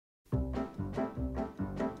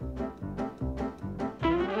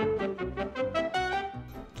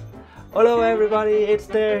Hello everybody, it's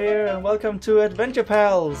Dare here and welcome to Adventure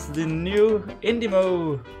Pals, the new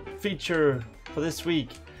INDIEMO feature for this week.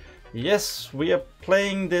 Yes, we are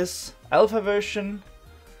playing this alpha version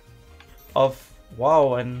of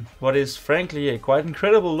WoW and what is frankly a quite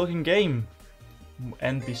incredible looking game.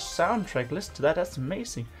 And the soundtrack, listen to that, that's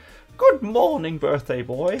amazing. Good morning, birthday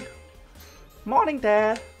boy. Morning,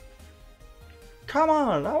 Dad. Come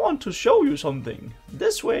on, I want to show you something.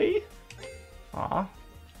 This way. Ah.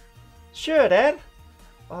 Sure, Dad.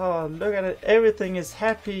 Oh, look at it. Everything is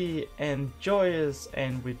happy and joyous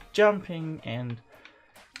and we're jumping and...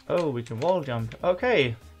 Oh, we can wall jump.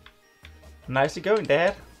 Okay. Nicely going,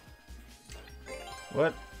 Dad.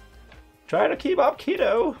 What? Try to keep up,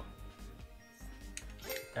 kiddo.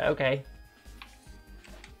 Okay.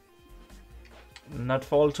 Not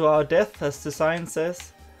fall to our death, as the sign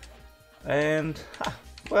says. And...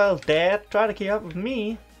 well, Dad, try to keep up with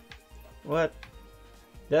me. What?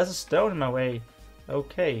 There's a stone in my way.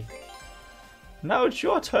 Okay. Now it's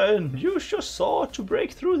your turn. Use your sword to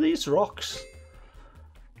break through these rocks.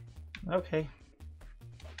 Okay.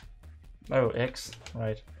 Oh, X.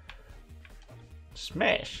 Right.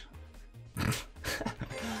 Smash.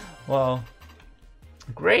 Wow.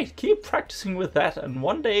 Great. Keep practicing with that and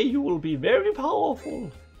one day you will be very powerful.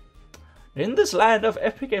 In this land of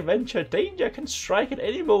epic adventure, danger can strike at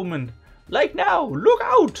any moment. Like now. Look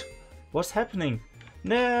out! What's happening?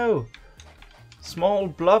 No! Small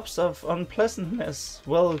blobs of unpleasantness.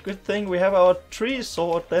 Well, good thing we have our tree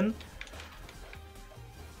sword then.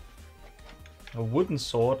 A wooden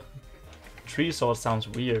sword. Tree sword sounds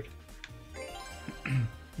weird.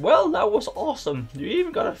 Well, that was awesome. You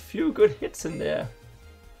even got a few good hits in there.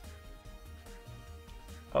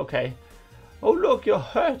 Okay. Oh look, you're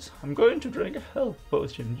hurt. I'm going to drink a health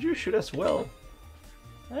potion. You should as well.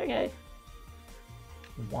 Okay.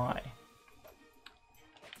 Why?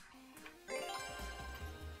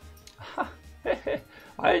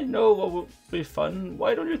 I know what would be fun.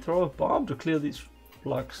 Why don't you throw a bomb to clear these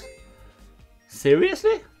blocks?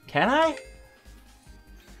 Seriously? Can I?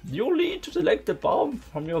 You'll need to select the bomb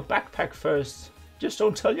from your backpack first. Just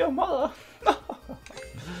don't tell your mother.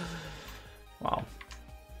 Wow.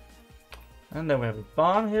 And then we have a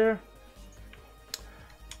bomb here.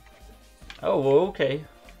 Oh, okay.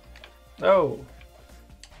 Oh.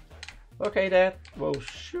 Okay, Dad. Whoa,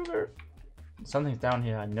 sugar. Something's down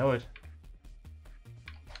here, I know it.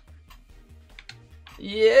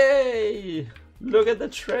 Yay! Look at the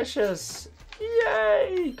treasures!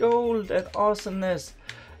 Yay! Gold and awesomeness!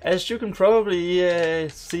 As you can probably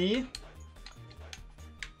see,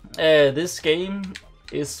 this game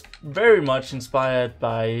is very much inspired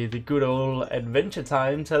by the good old Adventure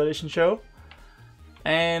Time television show.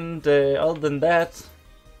 And other than that,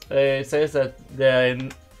 it says that they're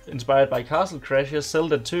inspired by Castle Crashers,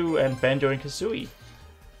 Zelda 2 and Banjo-Kazooie.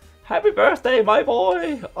 Happy birthday, my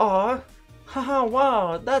boy! Aw! Haha,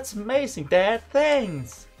 wow, that's amazing, Dad,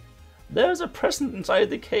 thanks! There's a present inside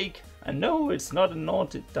the cake. I know it's not a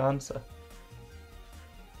naughty dancer.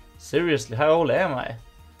 Seriously, how old am I?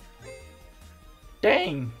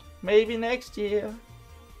 Dang, maybe next year.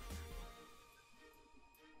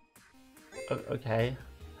 Okay.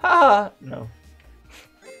 Haha, no.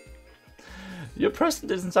 Your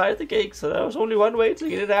present is inside the cake, so there was only one way to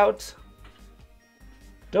get it out.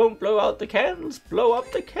 Don't blow out the candles, blow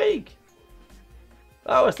up the cake.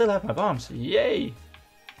 Oh, I still have my bombs. Yay!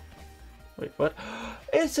 Wait, what?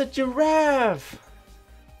 It's a giraffe!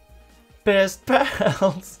 Best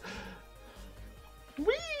pals!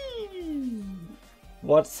 Whee!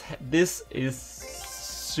 This is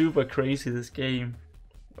super crazy, this game.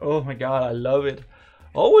 Oh my god, I love it.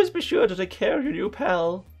 Always be sure to take care of your new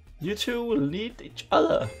pal. You two will need each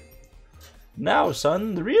other. Now,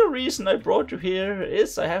 son, the real reason I brought you here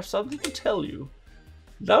is I have something to tell you.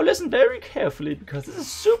 Now listen very carefully because this is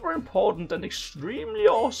super important and extremely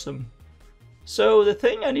awesome. So the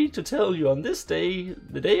thing I need to tell you on this day,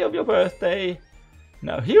 the day of your birthday,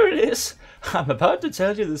 now here it is. I'm about to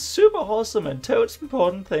tell you this super awesome and totes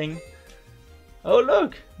important thing. Oh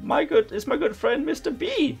look, my good friend Mr.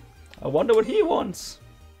 B. I wonder what he wants.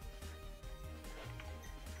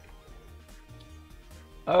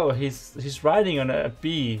 Oh, he's riding on a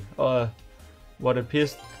bee, or what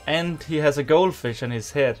appears, and he has a goldfish on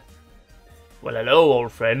his head. Well, hello,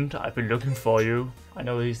 old friend. I've been looking for you. I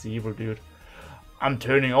know he's the evil dude. I'm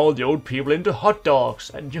turning all the old people into hot dogs,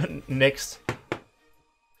 and you're next.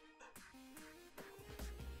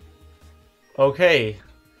 Okay,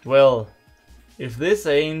 well, if this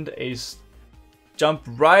ain't a jump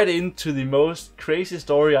right into the most crazy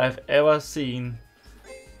story I've ever seen,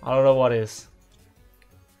 I don't know what is.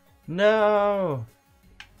 No!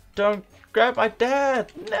 Don't grab my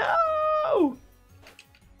dad! No!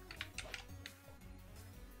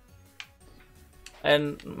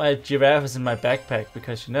 And my giraffe is in my backpack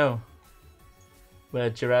because you know where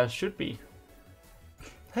giraffes should be.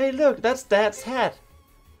 Hey look, that's Dad's hat!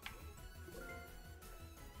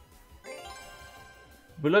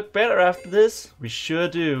 We look better after this? We sure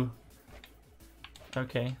do.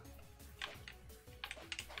 Okay.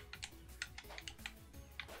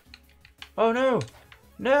 Oh no!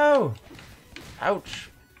 No!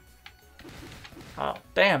 Ouch! Oh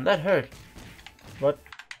damn, that hurt. What?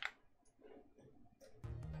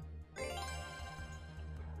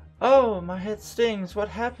 Oh, my head stings. What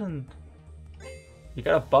happened? You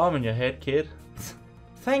got a bomb in your head, kid.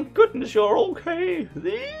 Thank goodness you're okay.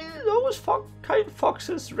 Those kind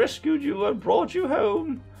foxes rescued you and brought you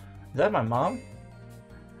home. Is that my mom?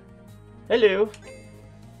 Hello.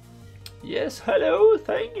 Yes, hello.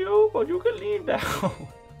 Thank you, but you can leave now.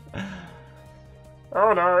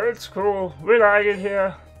 Oh no, it's cool. We like it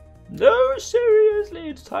here. No, seriously,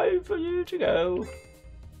 it's time for you to go.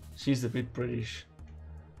 She's a bit British.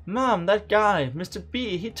 Mom, that guy, Mr.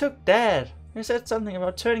 B, he took Dad. He said something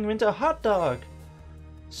about turning him into a hot dog.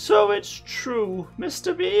 So it's true,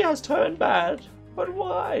 Mr. B has turned bad. But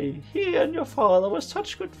why? He and your father were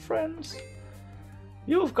such good friends.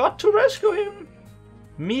 You've got to rescue him.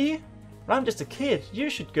 Me? I'm just a kid. You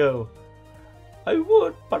should go. I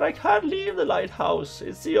would, but I can't leave the lighthouse.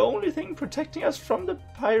 It's the only thing protecting us from the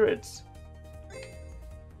pirates.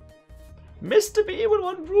 Mr. B will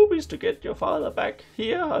want rubies to get your father back.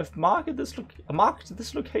 Here, I've marked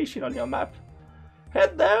this location on your map.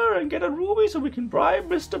 Head there and get a ruby so we can bribe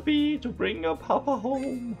Mr. B to bring your papa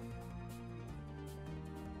home.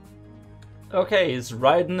 Okay, it's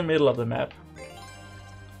right in the middle of the map.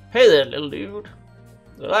 Hey there, little dude.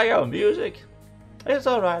 Do you like our music? It's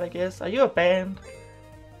alright, I guess. Are you a band?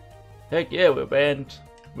 Heck yeah, we're a band.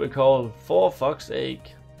 We're called For Fuck's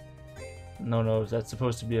Sake. No, that's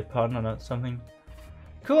supposed to be a pun or not something.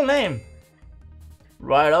 Cool name.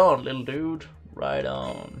 Right on, little dude. Right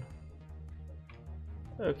on.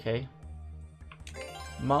 Okay.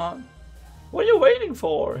 Mom, what are you waiting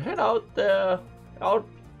for? Head out there, out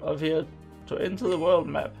of here to into the world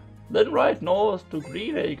map. Then right north to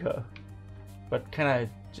Greenacre. But can I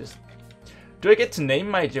just... Do I get to name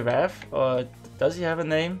my giraffe? Or does he have a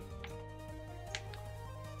name?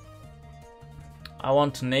 I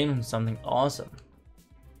want to name him something awesome.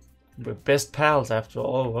 We're best pals after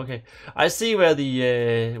all. Oh, okay. I see where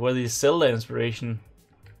the Zelda inspiration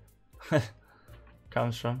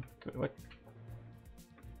comes from. What?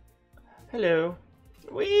 Hello.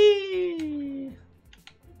 Whee!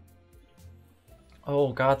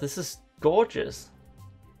 Oh god, this is gorgeous.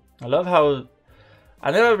 I love how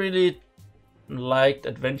I never really liked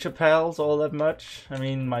Adventure Pals all that much. I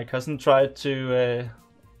mean, my cousin tried to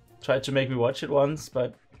make me watch it once,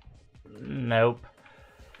 but nope.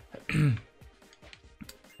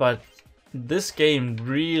 But this game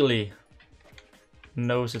really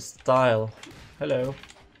knows its style. Hello.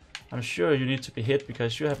 I'm sure you need to be hit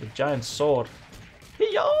because you have a giant sword.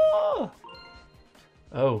 Hiya!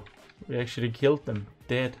 Oh, we actually killed them.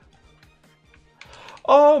 Dead.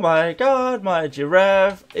 Oh my god, my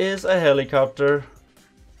giraffe is a helicopter.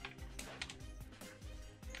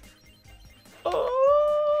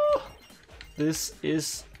 Oh, this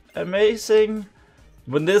is amazing.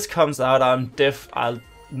 When this comes out, I'm deaf. I'll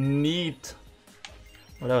need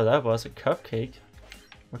whatever that was, a cupcake.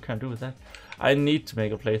 What can I do with that? I need to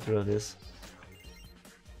make a playthrough of this.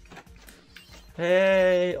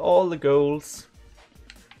 Hey, all the goals.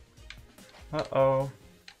 Uh-oh.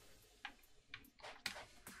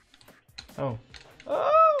 Oh.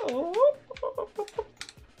 Oh!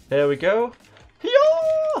 There we go.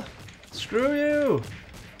 Hiya! Screw you!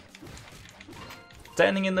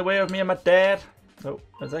 Standing in the way of me and my dad. Oh,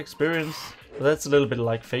 that's experience. Well, that's a little bit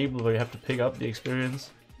like Fable where you have to pick up the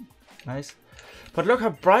experience. Nice. But look how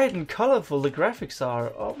bright and colorful the graphics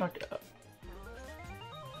are. Oh my god.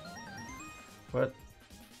 What?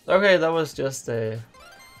 Okay, that was just a...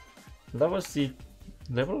 That was the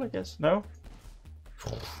level, I guess. No?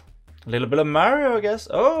 A little bit of Mario, I guess.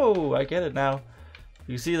 Oh, I get it now.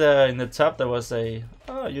 You see there in the top there was a...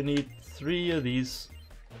 Oh, you need 3 of these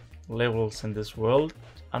levels in this world.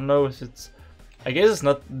 I don't know if it's... I guess it's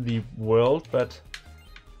not the world, but...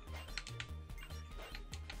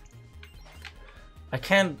 I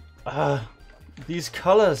can't... these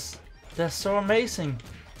colors, they're so amazing.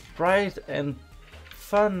 Bright and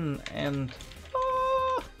fun and...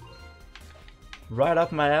 right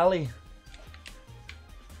up my alley.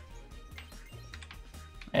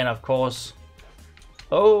 And of course...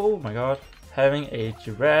 Oh my god. having a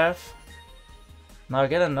giraffe. Now I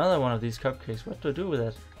get another one of these cupcakes. What do I do with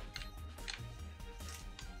that?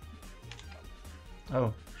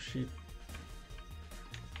 Oh, sheep.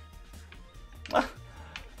 Ah!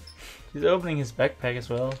 He's opening his backpack as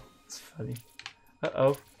well. It's funny.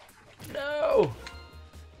 Uh-oh. No!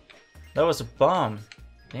 That was a bomb.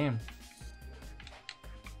 Damn.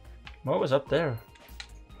 What was up there?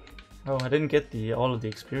 Oh, I didn't get all of the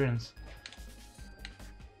experience.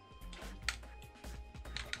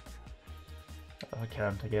 I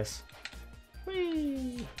can't, I guess.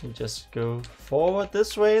 Whee! You just go forward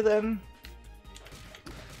this way then.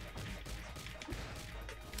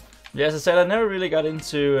 Yeah, as I said, I never really got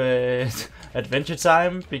into Adventure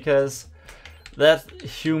Time because that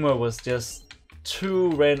humor was just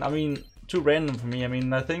too random. I mean, too random for me. I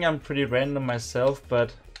mean, I think I'm pretty random myself,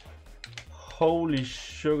 but holy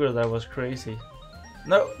sugar, that was crazy.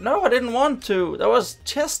 No, I didn't want to. There was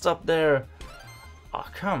chest up there. Oh,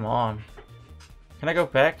 come on. Can I go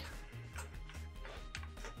back?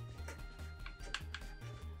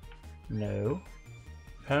 No.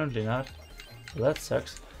 Apparently not. Well, that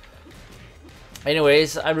sucks.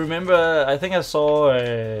 Anyways, I remember, I think I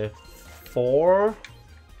saw 4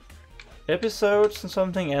 episodes and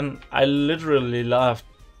something, and I literally laughed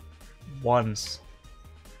once.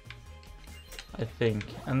 I think.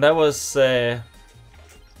 And that was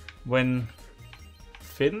when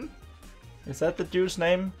Finn, is that the dude's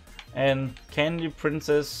name? And Candy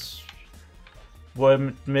Princess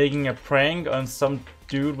were making a prank on some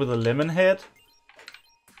dude with a lemon head.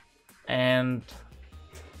 And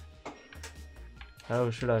oh,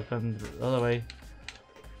 should I have gone the other way?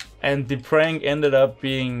 And the prank ended up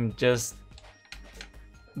being just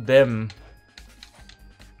them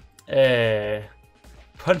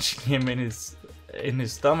punching him in his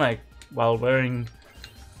stomach while wearing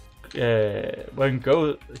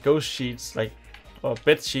ghost sheets, like, or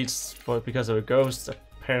bed sheets because of a ghost.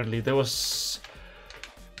 Apparently there was,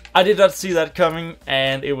 I did not see that coming,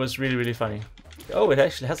 and it was really funny. Oh, it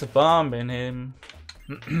actually has a bomb in him.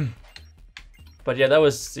 But yeah, that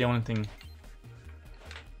was the only thing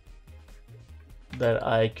that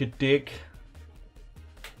I could dig.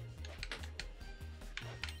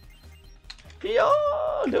 Yo,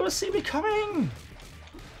 they will see me coming.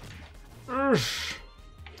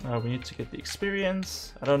 We need to get the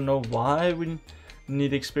experience. I don't know why we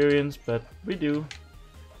need experience, but we do.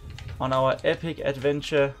 On our epic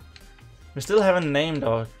adventure. We still haven't named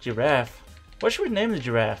our giraffe. What should we name the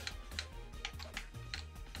giraffe?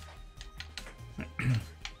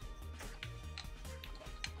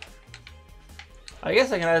 I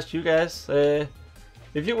guess I can ask you guys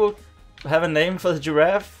if you would have a name for the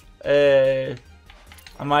giraffe.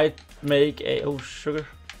 I might make a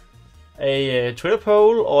Twitter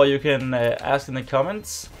poll, or you can ask in the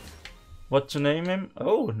comments what to name him.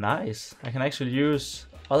 Oh, nice! I can actually use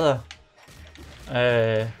other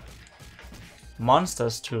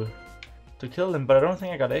monsters to kill them, but I don't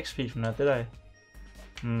think I got XP from that, did I?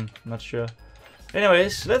 Not sure.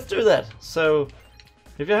 Anyways, let's do that. So,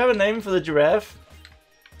 if you have a name for the giraffe,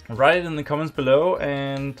 write it in the comments below,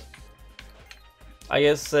 and I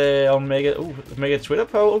guess I'll make a Twitter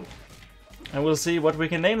poll, and we'll see what we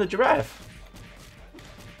can name the giraffe.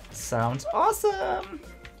 Sounds awesome!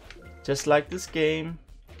 Just like this game.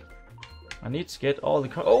 I need to get all the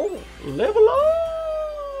level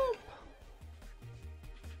up!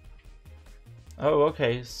 Oh,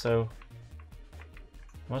 okay, so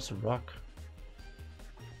what's a rock?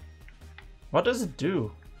 What does it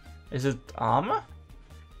do? Is it armor?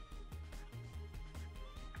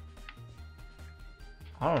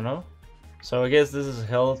 I don't know. So I guess this is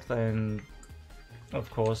health and of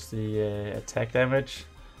course the attack damage.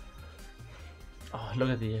 Oh, look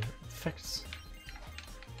at the effects.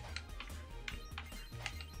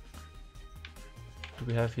 What do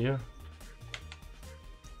we have here?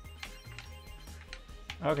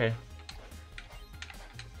 Okay.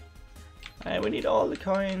 And we need all the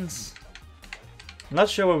coins. I'm not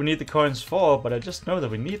sure what we need the coins for, but I just know that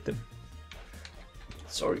we need them.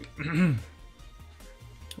 Sorry.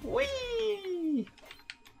 Whee!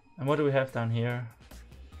 And what do we have down here?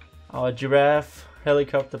 Our giraffe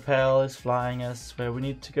helicopter pal is flying us where we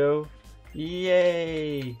need to go.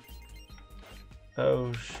 Yay!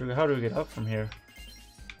 Oh sugar, how do we get up from here?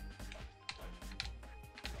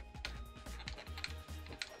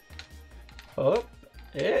 Oh,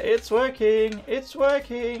 yeah, it's working! It's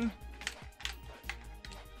working!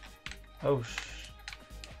 Oh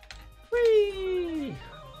whee!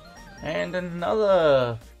 And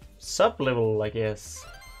another sub-level, I guess.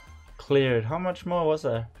 Cleared. How much more was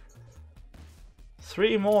there?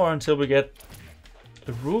 3 more until we get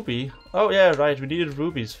A ruby? Oh yeah, right, we needed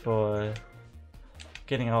rubies for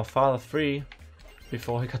getting our father free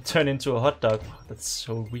before he got turned into a hot dog. That's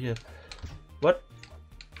so weird. What?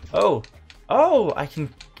 Oh! Oh, I can...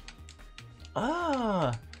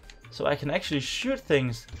 Ah! So I can actually shoot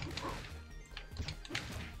things.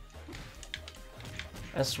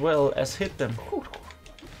 As well as hit them.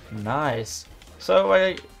 Nice. So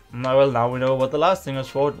well, now we know what the last thing was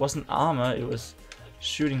for. It wasn't armor, it was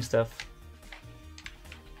shooting stuff.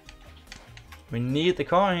 We need the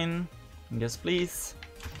coin. Yes, please.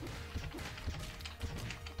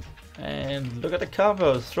 And look at the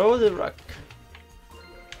combo. Throw the rock.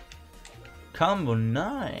 Combo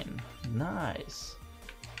 9. Nice.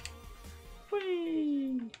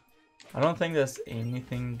 Whee! I don't think there's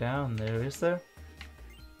anything down there, is there?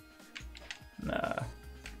 Nah.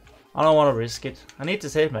 I don't want to risk it. I need to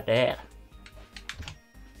save my dad.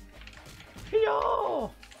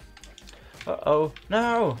 Yo! Uh-oh.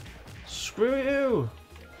 No! Screw you!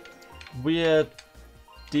 Weird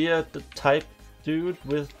deer type dude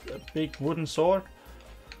with a big wooden sword.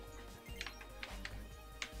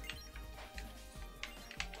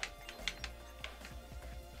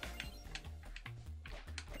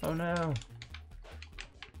 Oh no.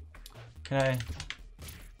 Can I?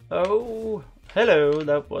 Oh, hello,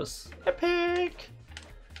 that was epic!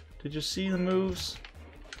 Did you see the moves?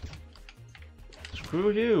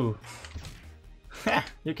 Screw you! Ha!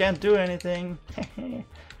 You can't do anything!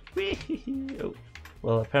 Oh.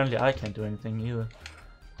 Well, apparently I can't do anything either.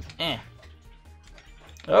 Eh.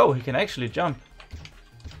 Oh, he can actually jump.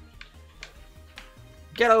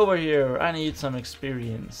 Get over here! I need some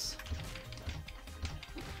experience.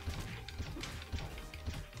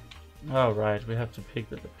 All right, we have to pick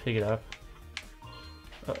it up.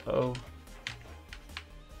 Uh-oh.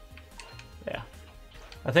 Yeah.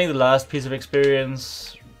 I think the last piece of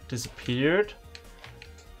experience disappeared.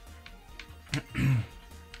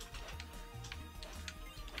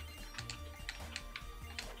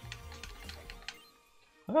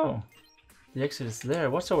 Oh, the exit is there.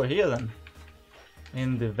 What's over here then?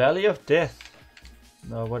 In the Valley of Death.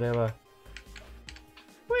 No, whatever.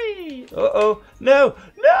 Whee! Uh-oh! No!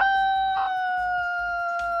 No!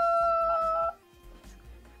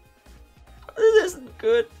 This isn't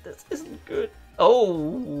good. This isn't good.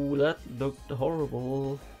 Oh, that looked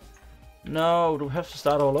horrible. No, do we have to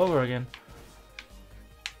start all over again?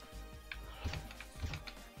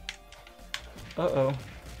 Uh-oh.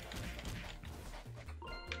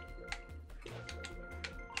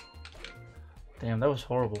 Damn, that was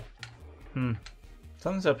horrible.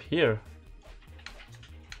 Something's up here.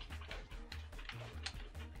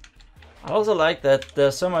 I also like that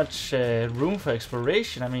there's so much room for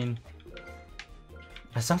exploration. I mean,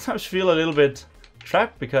 I sometimes feel a little bit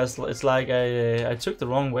trapped because it's like I took the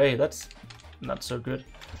wrong way. That's not so good.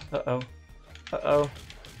 Uh-oh. Uh-oh.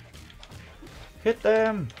 Hit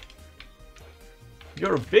them!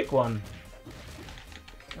 You're a big one!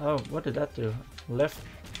 Oh, what did that do? Left.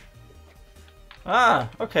 Ah,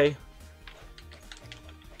 okay.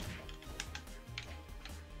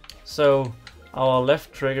 So, our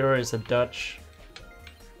left trigger is a dodge.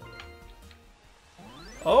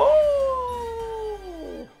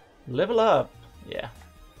 Oh! Level up! Yeah.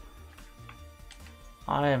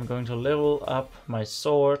 I am going to level up my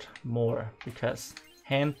sword more, because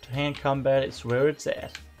hand-to-hand combat is where it's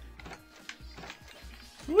at.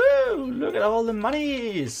 Woo! Look at all the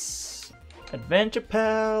monies! Adventure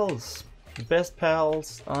pals! The best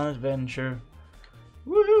pals on adventure.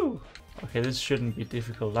 Woohoo! Okay, this shouldn't be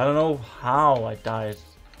difficult. I don't know how I died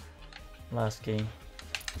last game.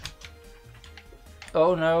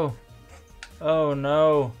 Oh no! Oh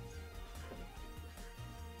no!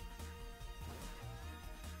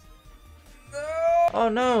 Oh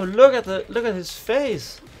no! Look at his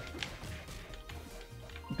face.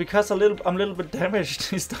 Because I'm a little bit damaged.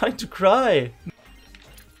 He's starting to cry.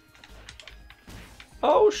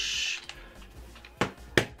 Oh shh!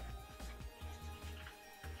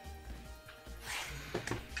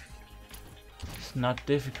 It's not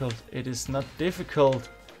difficult. It is not difficult.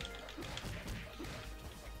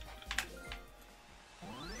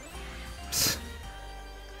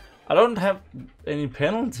 I don't have any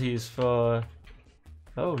penalties for...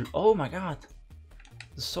 Oh my god.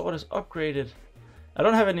 The sword is upgraded. I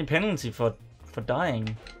don't have any penalty for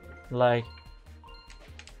dying. Like,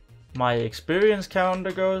 my experience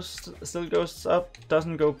counter still goes up,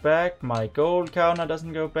 doesn't go back. My gold counter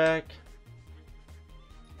doesn't go back.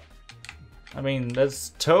 I mean, that's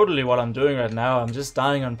totally what I'm doing right now. I'm just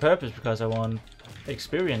dying on purpose because I want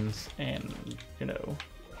experience and, you know,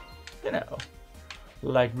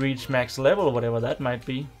 like reach max level, whatever that might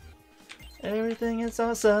be. Everything is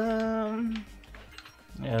awesome.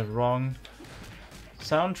 Yeah, wrong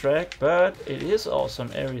soundtrack, but it is awesome.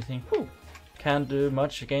 Everything. Whew. Can't do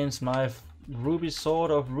much against my ruby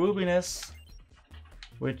sword of rubiness,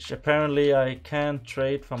 which apparently I can't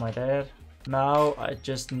trade for my dad. Now I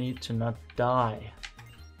just need to not die.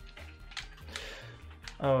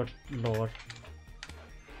 Oh lord.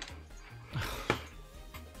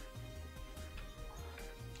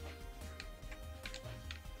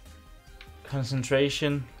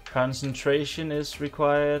 Concentration. Concentration is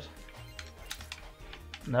required.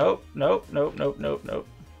 Nope, nope, nope, nope, nope, nope.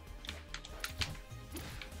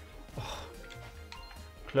 Oh,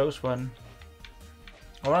 close one.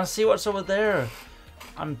 I wanna see what's over there.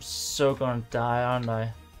 I'm so gonna die, aren't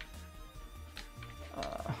I?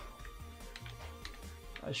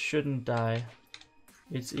 I shouldn't die.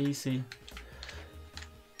 It's easy.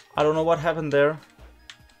 I don't know what happened there.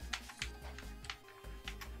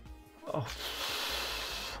 Oh.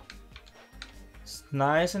 It's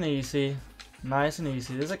nice and easy. Nice and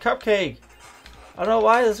easy. There's a cupcake. I don't know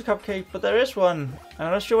why there's a cupcake, but there is one.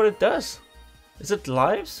 I'm not sure what it does. Is it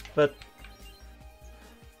lives? But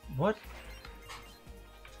what?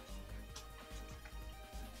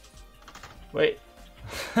 Wait.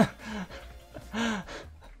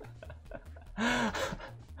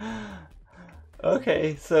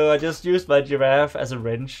 Okay, so I just used my giraffe as a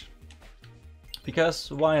wrench.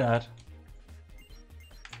 Because why not?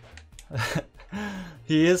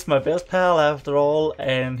 He is my best pal after all,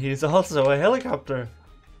 and he's also a helicopter.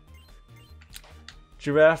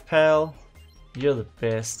 Giraffe pal, you're the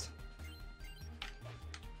best.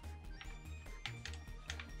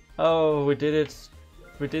 Oh, we did it.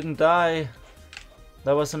 We didn't die.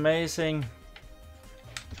 That was amazing.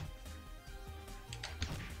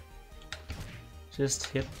 Just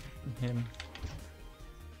hit him.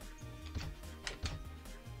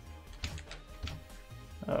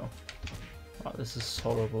 Oh. Oh, this is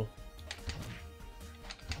horrible.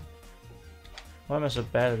 Why am I so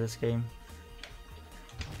bad at this game?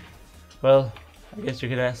 Well, I guess you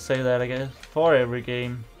could say that again for every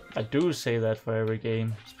game. I do say that for every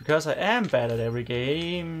game. It's because I am bad at every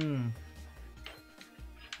game.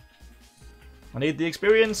 I need the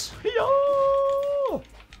experience. Hee-yaw!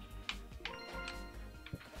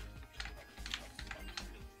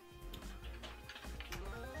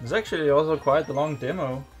 It's actually also quite a long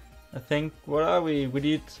demo. I think. What are we? We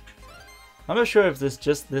need. I'm not sure if there's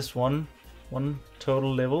just this one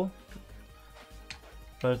total level.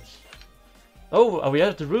 But oh, are we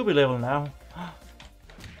at the ruby level now?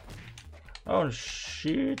 Oh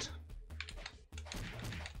shit!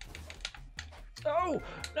 Oh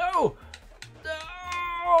no!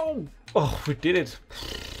 No! Oh, we did it!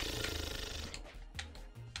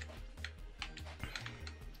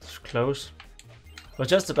 It's close. I was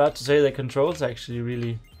just about to say the controls actually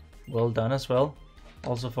really well done as well,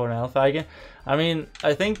 also for an alpha again. I mean,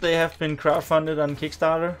 I think they have been crowdfunded on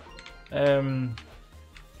Kickstarter,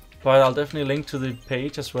 but I'll definitely link to the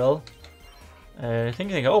page as well. I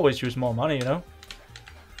think they can always use more money, you know,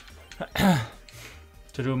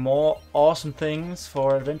 to do more awesome things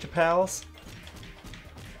for Adventure Pals.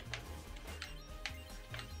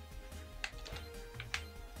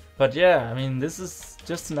 But yeah, I mean, this is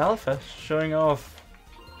just an alpha showing off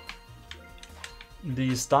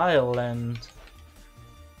the style, and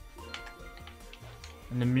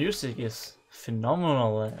the music is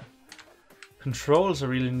phenomenal. Controls are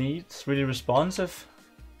really neat, really responsive.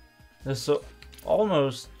 There's so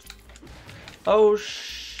almost. Oh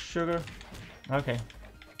sugar. Okay.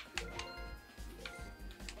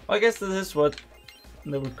 I guess this is what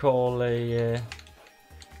they would call a.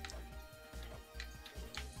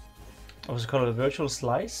 What was it called? A virtual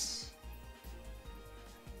slice.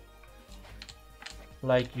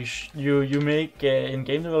 Like you make in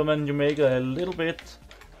game development, you make a little bit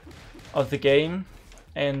of the game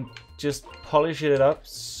and just polish it up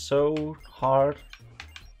so hard,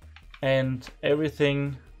 and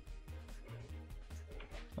everything.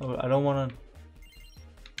 Oh, I don't want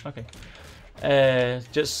to. Okay.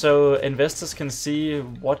 Just so investors can see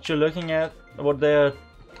what you're looking at, what they're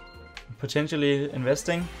potentially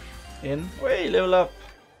investing in. Wait, level up.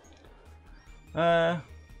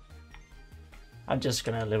 I'm just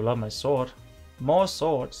gonna level up my sword. More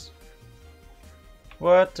swords.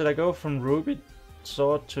 What? Did I go from ruby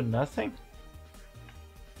sword to nothing?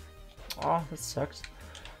 Oh, that sucks.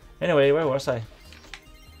 Anyway, where was I?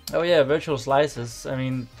 Oh yeah, virtual slices. I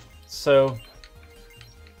mean, so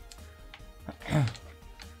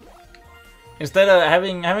instead of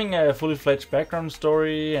having a fully fledged background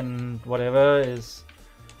story and whatever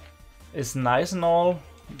is nice and all,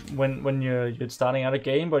 when you're starting out a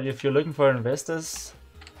game, but if you're looking for investors,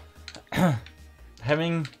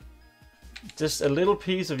 having just a little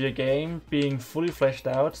piece of your game being fully fleshed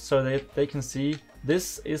out so that they can see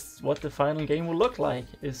this is what the final game will look like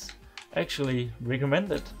is actually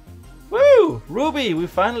recommended. Woo! Ruby, we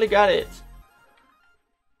finally got it!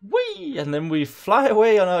 Whee! And then we fly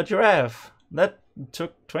away on our giraffe. That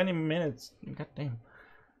took 20 minutes. God damn.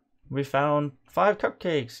 We found 5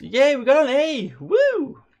 cupcakes. Yay, we got an A!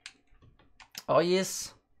 Woo! Oh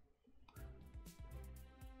yes.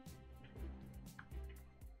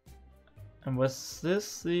 And was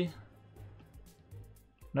this the...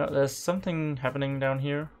 No, there's something happening down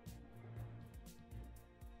here.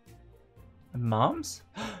 Moms?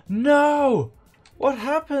 No! What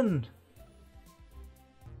happened?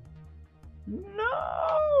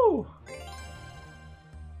 No!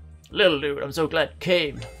 Little dude, I'm so glad you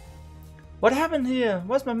came. What happened here?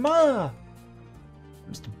 Where's my mother?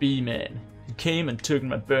 Mr. B-Man. He came and took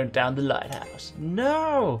him and burned down the lighthouse.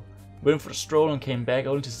 No! Went for a stroll and came back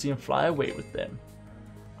only to see him fly away with them.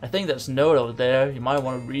 I think there's a note over there. You might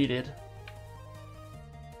want to read it.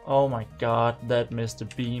 Oh my god, that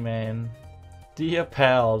Mr. B-Man. Dear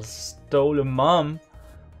pals, stole your mom.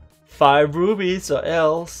 5 rubies or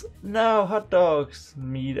else. No hot dogs.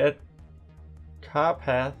 Meet at car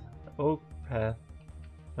path. Oak path.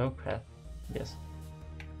 Oak path. Yes.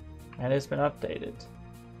 And it's been updated.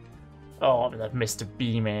 Oh, that Mr.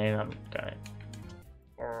 B-Man. I'm gonna...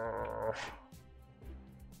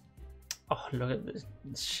 Oh, look at this.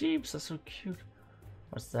 The sheeps are so cute.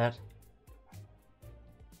 What's that?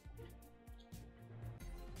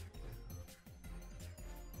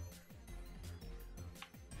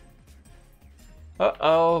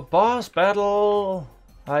 Uh-oh, boss battle!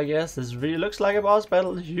 I guess this really looks like a boss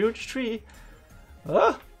battle. Huge tree.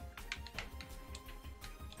 Ah!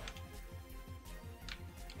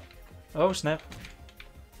 Oh, snap.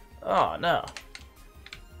 Oh, no.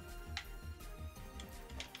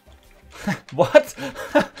 What?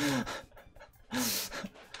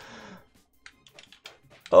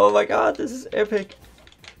 Oh my god, this is epic.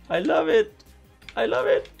 I love it. I love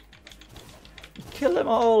it. Kill them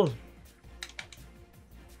all.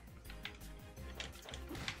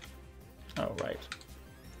 Oh, right.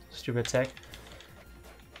 Stupid tech.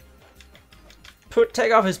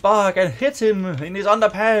 Take off his bark and hit him in his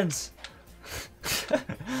underpants.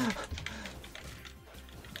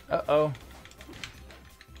 Uh-oh.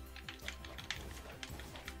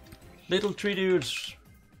 Little tree dudes,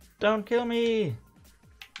 don't kill me.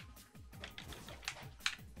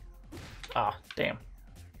 Ah, damn.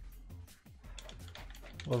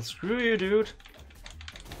 Well, screw you, dude.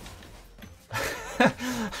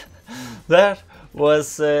 That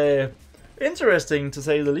was interesting to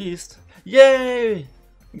say the least. Yay!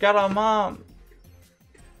 Got our mom.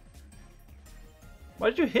 Why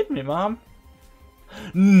did you hit me, Mom?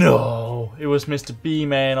 No! It was Mr.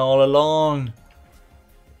 B-Man all along.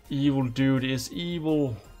 Evil dude is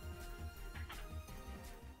evil.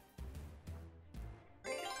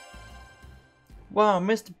 Wow,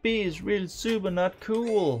 Mr. B is really super not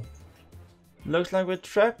cool. Looks like we're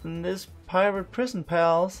trapped in this pirate prison,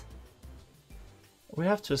 pals. We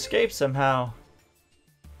have to escape somehow.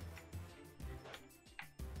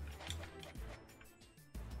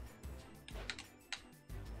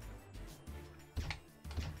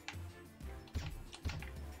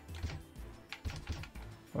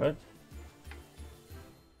 What?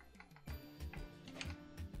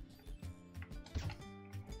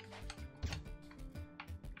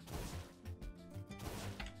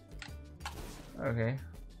 Okay.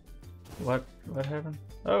 What happened?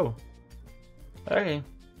 Oh. Okay.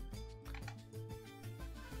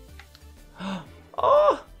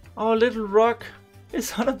 Oh! Our little rock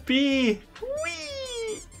is on a bee!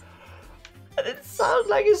 Whee! And it sounds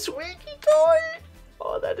like a squeaky toy!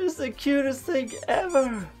 Oh, that is the cutest thing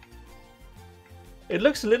ever! It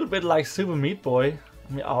looks a little bit like Super Meat Boy.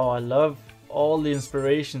 I mean, oh, I love all the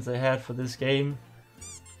inspirations they had for this game.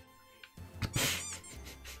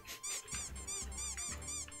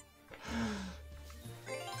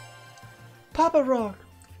 Papa Rock!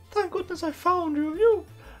 Thank goodness I found you!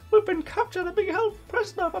 We've been captured and being held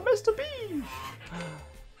prisoner by Mr. B!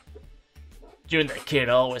 You and that kid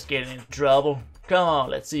always getting into trouble. Come on,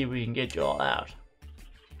 let's see if we can get you all out.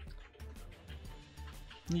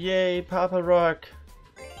 Yay, Papa Rock!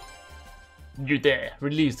 You there,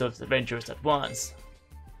 release those adventurers at once.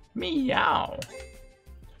 Meow!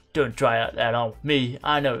 Don't try out that on me,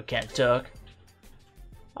 I know you can't talk.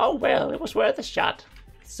 Oh well, it was worth a shot.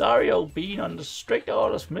 Sorry, old bean, under strict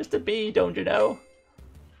orders from Mr. B, don't you know?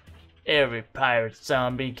 Every pirate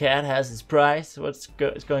zombie cat has its price. It's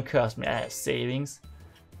gonna cost me? I have savings.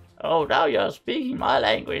 Oh, now you're speaking my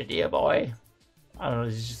language, dear boy. I don't know,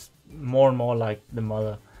 it's just more and more like the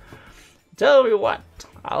mother. Tell you what,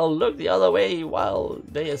 I'll look the other way while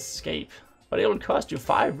they escape. But it'll cost you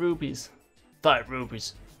 5 rupees. 5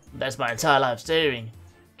 rupees? That's my entire life saving.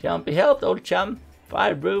 Can't be helped, old chum.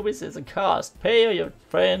 5 rupees is a cost. Pay or your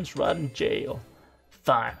friends rot in jail.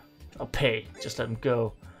 Fine, I'll pay. Just let them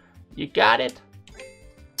go. You got it?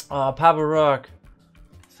 Oh, Papa Rock.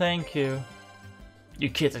 Thank you. You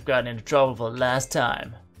kids have gotten into trouble for the last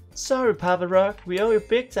time. Sorry, Papa Rock. We owe you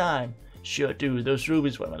big time. Sure do. Those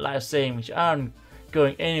rubies were my life savings, which aren't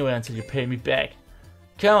going anywhere until you pay me back.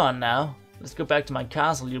 Come on now. Let's go back to my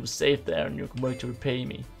castle. You'll be safe there and you can work to repay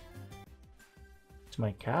me. To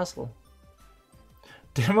my castle?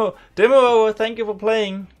 Demo over. Thank you for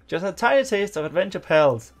playing. Just a tiny taste of Adventure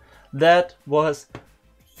Pals. That was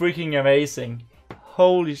freaking amazing.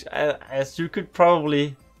 Holy as you could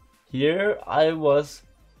probably hear, I was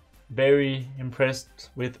very impressed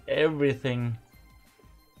with everything.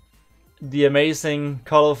 The amazing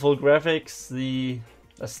colorful graphics, the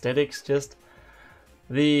aesthetics, just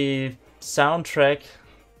the soundtrack,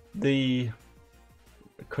 the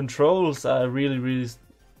controls are really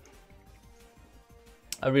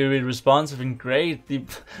responsive and great.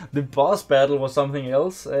 The boss battle was something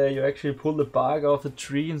else. You actually pull the bark off the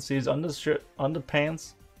tree and see his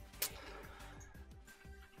underpants.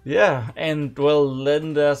 Yeah, and well,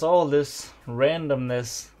 then there's all this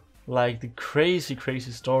randomness, like the crazy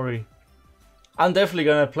story. I'm definitely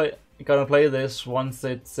gonna play this once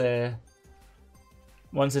it's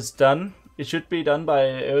done. It should be done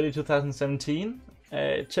by early 2017.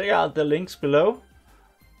 Check out the links below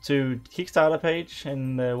to Kickstarter page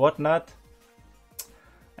and whatnot.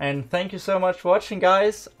 And thank you so much for watching,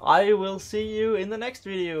 guys. I will see you in the next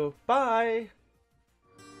video. Bye!